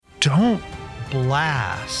don't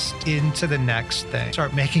blast into the next thing.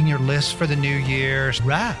 Start making your list for the new year.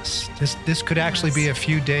 Rest. This could actually be a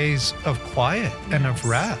few days of quiet and of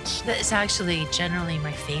rest. That's actually generally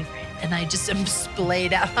my favorite. And I just am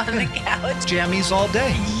splayed out on the couch. Jammies all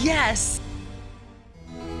day. Yes.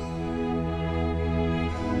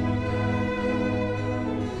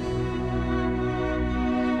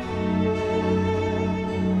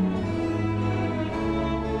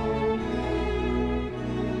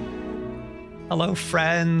 Hello,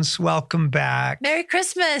 friends. Welcome back. Merry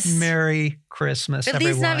Christmas. Merry Christmas,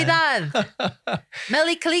 Feliz everyone. Navidad.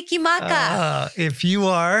 Meli Kalikimaka. If you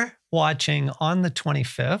are watching on the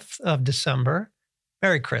 25th of December,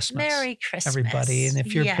 Merry Christmas. Merry Christmas. Everybody. And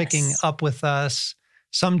if you're picking up with us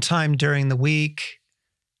sometime during the week,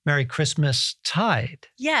 Merry Christmas Tide.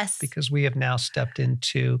 Yes. Because we have now stepped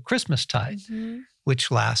into Christmas Tide,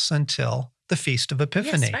 which lasts until the Feast of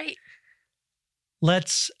Epiphany. Yes, right.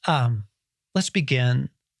 Let's begin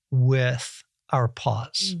with our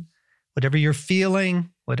pause. Whatever you're feeling,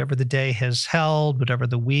 whatever the day has held, whatever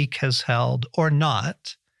the week has held or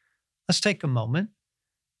not, let's take a moment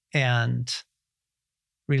and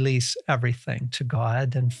release everything to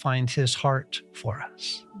God and find His heart for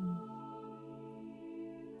us.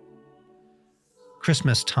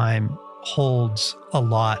 Christmas time holds a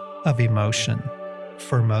lot of emotion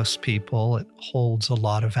for most people. It holds a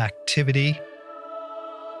lot of activity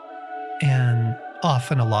and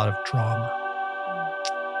often a lot of drama.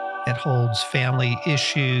 It holds family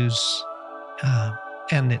issues,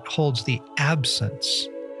 and it holds the absence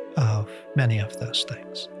of many of those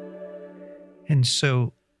things. And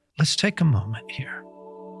so let's take a moment here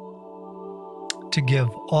to give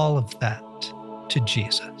all of that to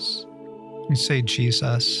Jesus. You say,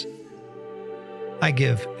 Jesus, I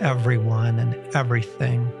give everyone and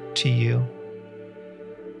everything to you.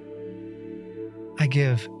 I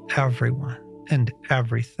give everyone and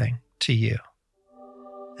everything to you.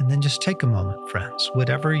 And then just take a moment, friends.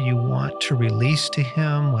 Whatever you want to release to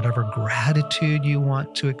Him, whatever gratitude you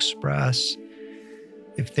want to express,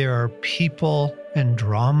 if there are people and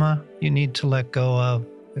drama you need to let go of,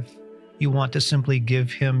 if you want to simply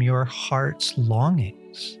give Him your heart's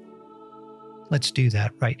longings, let's do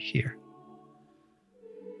that right here.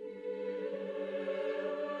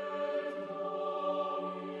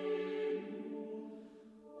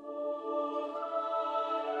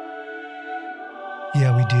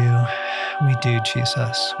 Yeah, we do. We do,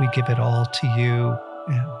 Jesus. We give it all to you,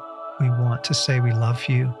 and we want to say we love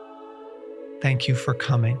you. Thank you for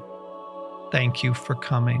coming. Thank you for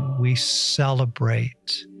coming. We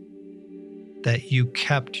celebrate that you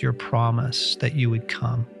kept your promise, that you would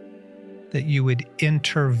come, that you would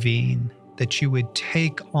intervene, that you would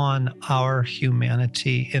take on our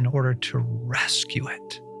humanity in order to rescue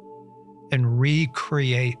it and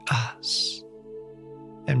recreate us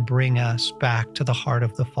and bring us back to the heart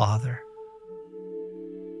of the Father.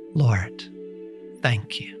 Lord,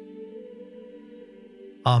 thank you.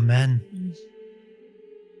 Amen.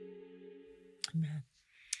 Amen.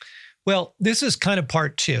 Well, this is kind of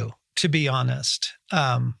part two, to be honest.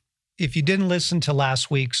 If you didn't listen to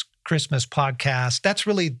last week's Christmas podcast, that's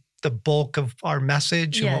really the bulk of our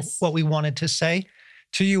message and what we wanted to say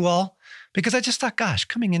to you all. Because I just thought, gosh,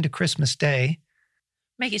 coming into Christmas Day,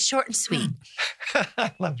 make it short and sweet.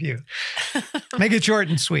 I love you. Make it short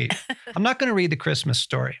and sweet. I'm not going to read the Christmas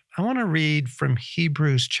story. I want to read from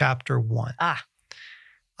Hebrews chapter 1.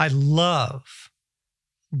 I love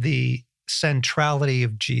the centrality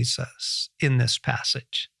of Jesus in this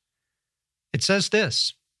passage. It says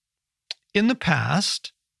this: in the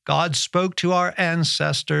past, God spoke to our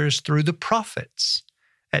ancestors through the prophets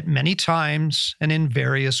at many times and in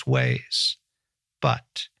various ways.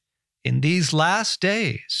 But in these last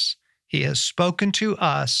days, He has spoken to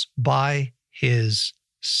us by His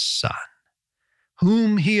Son,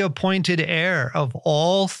 whom He appointed heir of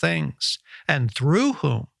all things, and through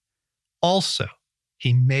whom also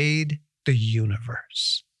He made the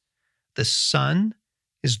universe. The Son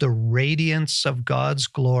is the radiance of God's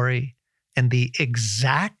glory and the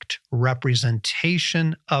exact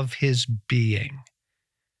representation of His being,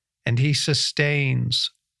 and He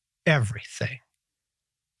sustains everything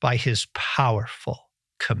by His powerful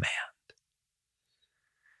command.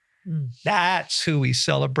 That's who we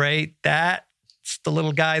celebrate. That's the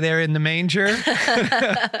little guy there in the manger.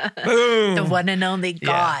 Boom. The one and only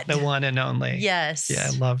God. Yeah, the one and only. Yes. Yeah,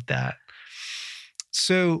 I love that.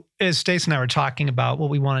 So as Stace and I were talking about what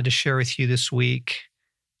we wanted to share with you this week,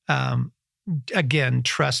 again,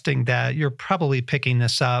 trusting that you're probably picking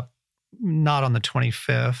this up, not on the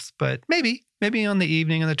 25th, but maybe on the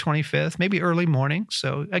evening of the 25th, maybe early morning.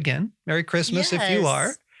 So again, Merry Christmas if you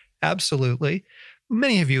are. Absolutely.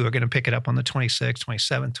 Many of you are going to pick it up on the 26th,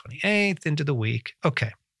 27th, 28th into the week.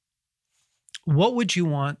 Okay. What would you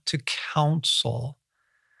want to counsel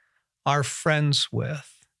our friends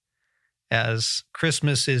with as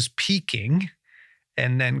Christmas is peaking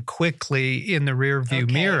and then quickly in the rearview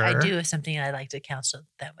mirror? I do have something I'd like to counsel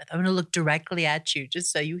them with. I'm going to look directly at you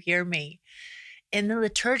just so you hear me. In the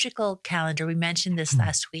liturgical calendar, we mentioned this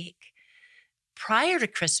last week. Prior to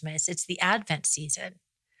Christmas, it's the Advent season.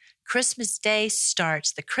 Christmas Day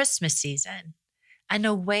starts the Christmas season. I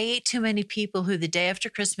know way too many people who the day after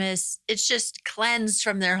Christmas, it's just cleansed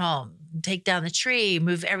from their home. Take down the tree,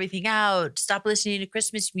 move everything out, stop listening to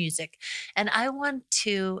Christmas music. And I want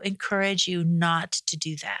to encourage you not to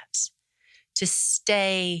do that, to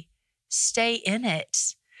stay in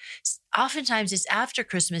it. Oftentimes it's after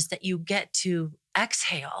Christmas that you get to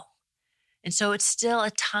exhale. And so it's still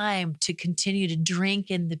a time to continue to drink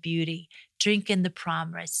in the beauty, drink in the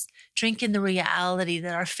promise, drink in the reality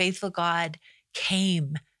that our faithful God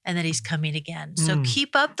came and that he's coming again. So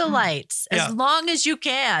keep up the lights as long as you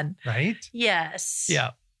can. Right? Yes.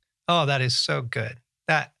 Yeah. Oh, that is so good.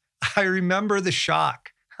 That I remember the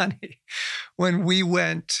shock, honey, when we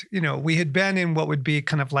went, we had been in what would be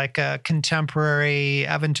kind of like a contemporary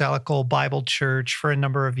evangelical Bible church for a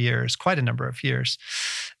number of years, quite a number of years.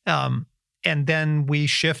 And then we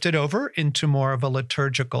shifted over into more of a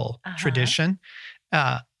liturgical tradition.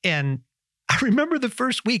 And I remember the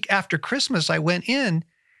first week after Christmas, I went in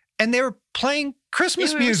and they were playing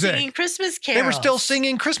Christmas music. They were singing Christmas carols. They were still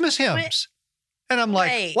singing Christmas hymns. And I'm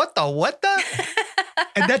like, what the?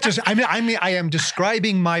 And that just, I am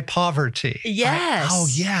describing my poverty.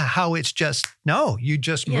 Yes. How it's just, no, you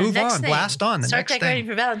just move on, blast on. Start decorating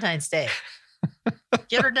for Valentine's Day.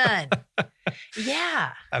 Get her done.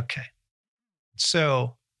 Yeah. Okay.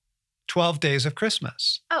 So 12 days of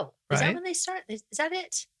Christmas. Oh, is that when they start? Is that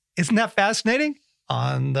it? Isn't that fascinating?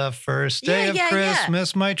 On the first day of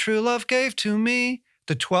Christmas, my true love gave to me.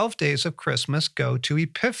 The 12 days of Christmas go to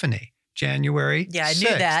Epiphany, January 6th. Yeah, I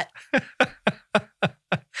knew that.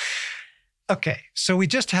 Okay, so we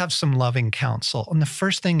just have some loving counsel. And the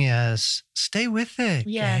first thing is, stay with it,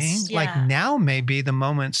 gang. Yeah. Like now may be the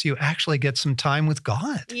moments you actually get some time with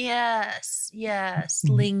God. Yes.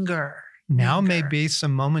 Linger. Now may be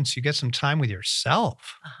some moments you get some time with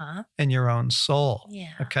yourself and your own soul.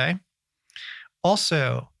 Yeah. Okay.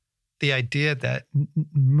 Also, the idea that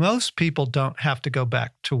most people don't have to go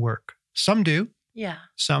back to work. Some do. Yeah.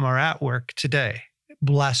 Some are at work today.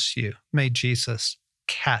 Bless you. May Jesus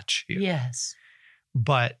catch you. Yes.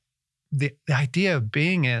 But the idea of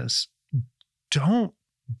being is don't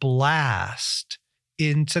blast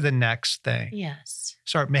into the next thing. Yes.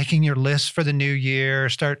 Start making your list for the new year.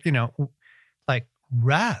 Start, like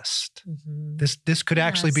rest. Mm-hmm. This could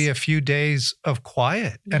actually be a few days of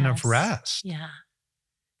quiet and of rest. Yeah.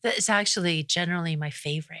 That's actually generally my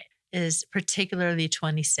favorite, is particularly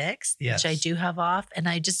 26th, which I do have off. And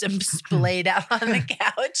I just am splayed out on the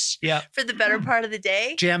couch for the better part of the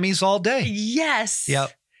day. Jammies all day. Yes.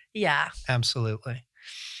 Yep. Yeah. Absolutely.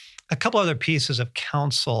 A couple other pieces of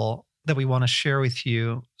counsel that we want to share with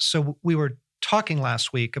you. So we were talking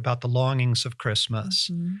last week about the longings of Christmas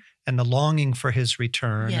and the longing for his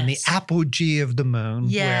return and the apogee of the moon,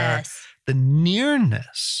 where the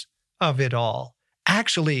nearness of it all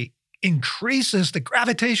actually increases the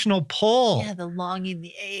gravitational pull. Yeah, the longing,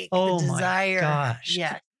 the ache, the desire. My gosh.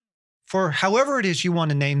 Yeah. For however it is you want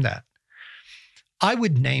to name that, I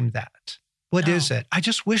would name that. What is it? I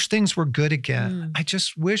just wish things were good again. I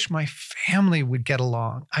just wish my family would get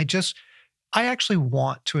along. I actually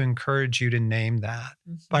want to encourage you to name that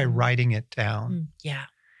by writing it down. Yeah,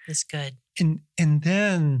 that's good. And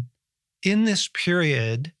then in this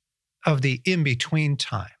period of the in-between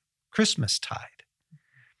time, Christmas tide,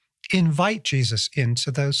 invite Jesus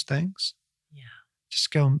into those things. Yeah.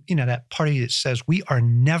 Just go, that party that says we are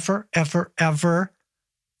never, ever, ever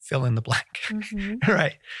fill in the blank.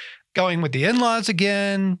 Right. Going with the in-laws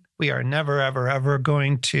again. We are never, ever, ever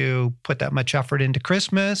going to put that much effort into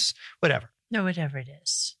Christmas, whatever. No, whatever it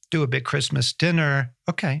is. Do a big Christmas dinner.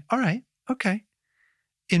 Okay. All right. Okay.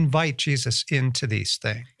 Invite Jesus into these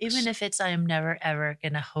things. Even if it's, I am never, ever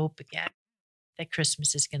going to hope again that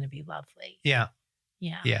Christmas is going to be lovely. Yeah.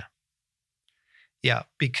 Yeah. Yeah. Yeah.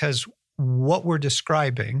 Because what we're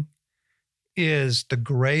describing is the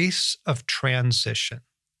grace of transition.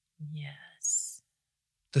 Yes.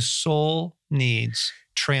 The soul needs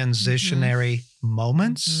transitionary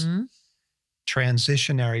moments,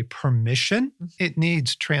 transitionary permission. It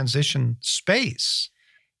needs transition space.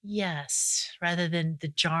 Yes. Rather than the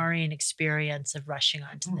jarring experience of rushing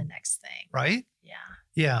on to the next thing. Right? Yeah.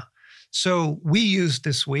 Yeah. So we use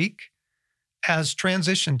this week as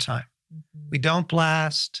transition time. We don't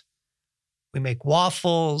blast. We make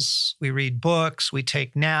waffles. We read books. We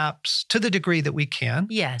take naps to the degree that we can.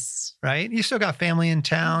 Yes. Right? You still got family in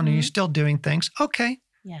town and you're still doing things. Okay.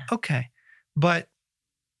 Yeah. Okay. But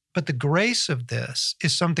the grace of this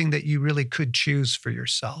is something that you really could choose for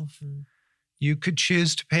yourself. You could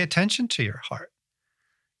choose to pay attention to your heart.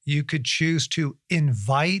 You could choose to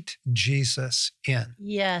invite Jesus in.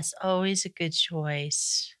 Yes. Always a good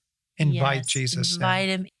choice. Invite Jesus in. Invite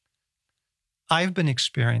him. I've been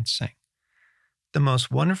experiencing the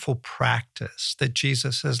most wonderful practice that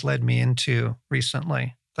Jesus has led me into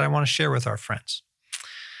recently that I want to share with our friends.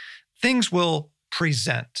 Things will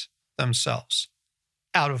present themselves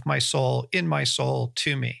out of my soul, in my soul,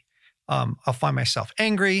 to me. I'll find myself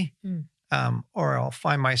angry, or I'll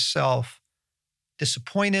find myself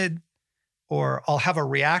disappointed, or I'll have a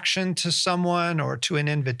reaction to someone or to an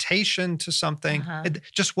invitation to something,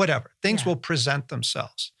 just whatever. Things will present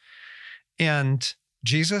themselves. And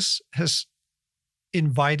Jesus has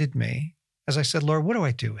invited me, as I said, Lord, what do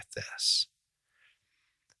I do with this?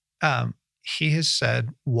 He has said,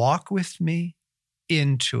 walk with me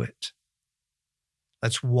into it.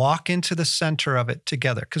 Let's walk into the center of it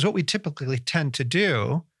together. Because what we typically tend to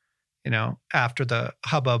do, after the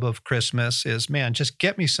hubbub of Christmas is, man, just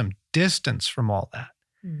get me some distance from all that.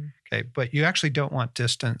 Okay. But you actually don't want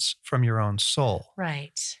distance from your own soul.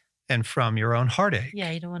 Right. And from your own heartache.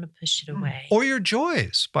 Yeah, you don't want to push it away. Or your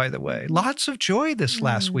joys, by the way. Lots of joy this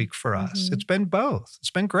last week for us. It's been both. It's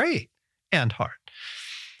been great and hard.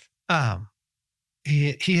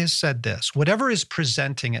 He has said this, whatever is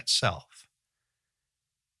presenting itself,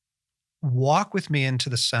 walk with me into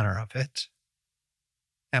the center of it.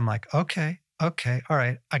 I'm like, okay, all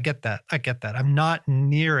right. I get that. I'm not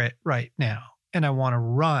near it right now. And I want to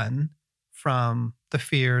run from the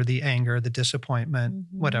fear, the anger, the disappointment,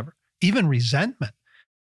 whatever. Even resentment.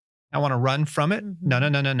 I want to run from it.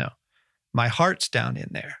 No. My heart's down in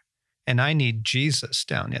there. And I need Jesus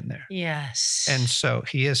down in there. Yes. And so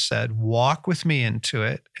he has said, walk with me into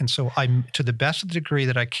it. And so I'm, to the best of the degree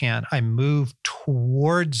that I can, I move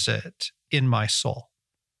towards it in my soul.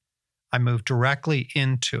 I move directly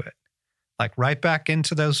into it, like right back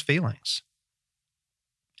into those feelings.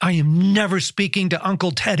 I am never speaking to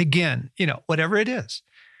Uncle Ted again, whatever it is.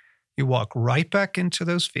 You walk right back into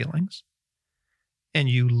those feelings and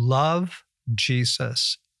you love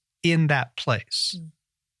Jesus in that place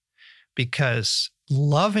because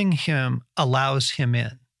loving him allows him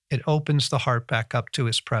in. It opens the heart back up to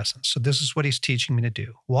his presence. So this is what he's teaching me to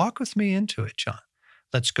do. Walk with me into it, John.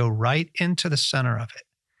 Let's go right into the center of it.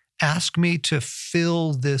 Ask me to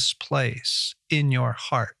fill this place in your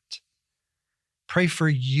heart. Pray for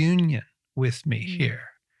union with me here.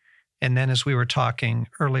 And then as we were talking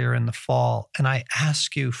earlier in the fall, and I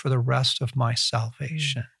ask you for the rest of my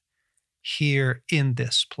salvation here in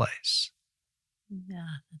this place. Yeah,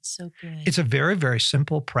 that's so good. It's a very, very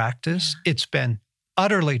simple practice. Yeah. It's been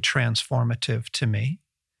utterly transformative to me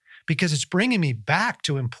because it's bringing me back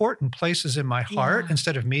to important places in my heart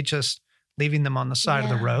instead of me just leaving them on the side of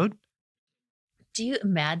the road. Do you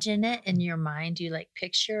imagine it in your mind? Do you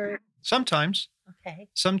picture? Sometimes. Okay.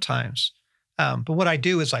 Sometimes. But what I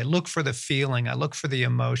do is I look for the feeling, I look for the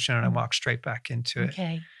emotion, and I walk straight back into it.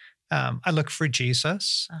 Okay. I look for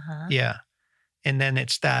Jesus. Yeah. And then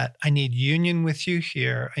it's that I need union with you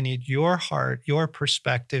here. I need your heart, your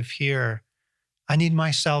perspective here. I need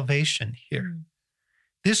my salvation here.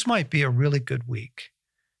 This might be a really good week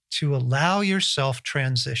to allow yourself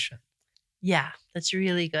transition. Yeah, that's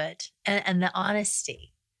really good. And the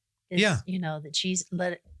honesty is, that Jesus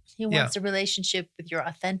he wants a relationship with your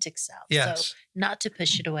authentic self. Yes. So not to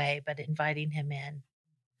push it away, but inviting him in.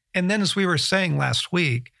 And then as we were saying last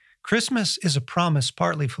week, Christmas is a promise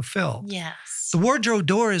partly fulfilled. Yes. The wardrobe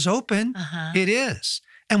door is open. It is.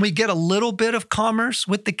 And we get a little bit of commerce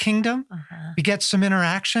with the kingdom. We get some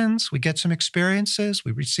interactions. We get some experiences.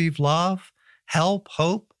 We receive love, help,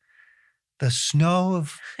 hope. The snow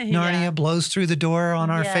of Narnia blows through the door on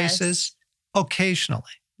our faces occasionally.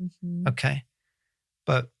 Okay.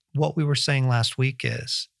 But what we were saying last week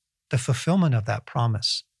is the fulfillment of that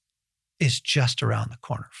promise is just around the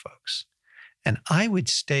corner, folks. And I would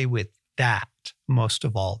stay with that most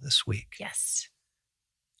of all this week. Yes.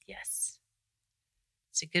 Yes.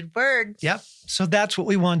 It's a good word. Yep. So that's what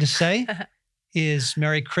we wanted to say is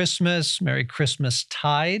Merry Christmas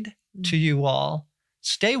tide to you all.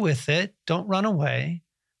 Stay with it. Don't run away.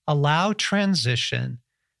 Allow transition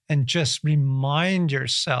and just remind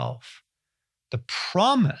yourself the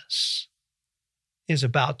promise is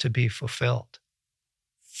about to be fulfilled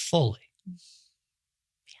fully.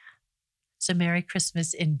 So Merry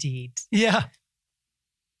Christmas indeed. Yeah.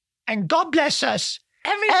 And God bless us.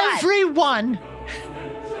 Everyone.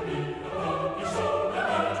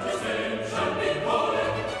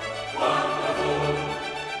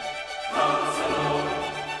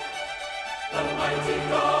 Mighty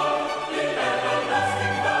God.